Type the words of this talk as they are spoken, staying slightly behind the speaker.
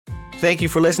Thank you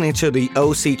for listening to the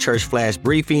OC Church Flash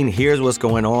Briefing. Here's what's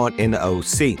going on in the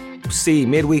OC. See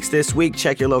midweeks this week.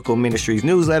 Check your local ministry's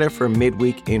newsletter for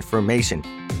midweek information.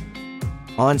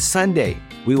 On Sunday,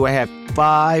 we will have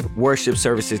 5 worship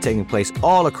services taking place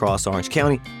all across Orange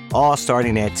County, all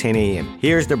starting at 10 a.m.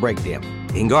 Here's the breakdown.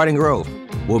 In Garden Grove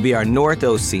will be our North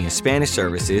OC and Spanish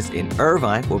services. In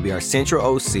Irvine will be our Central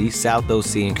OC, South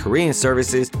OC, and Korean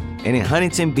services. And in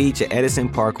Huntington Beach at Edison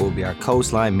Park will be our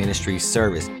Coastline Ministry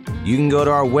service. You can go to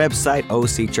our website,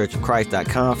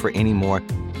 occhurchofchrist.com, for any more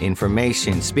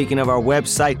information. Speaking of our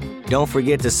website, don't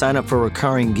forget to sign up for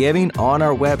recurring giving on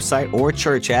our website or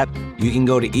church app. You can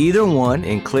go to either one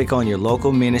and click on your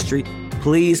local ministry.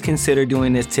 Please consider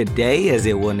doing this today, as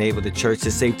it will enable the church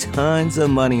to save tons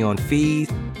of money on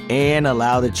fees and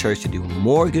allow the church to do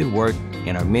more good work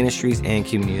in our ministries and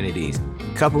communities.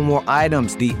 Couple more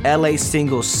items. The LA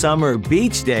Single Summer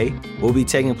Beach Day will be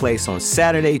taking place on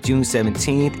Saturday, June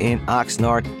 17th in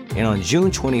Oxnard, and on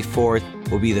June 24th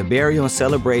will be the burial and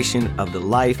celebration of the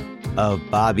life of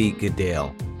Bobby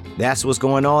Goodell. That's what's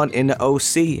going on in the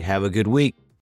OC. Have a good week.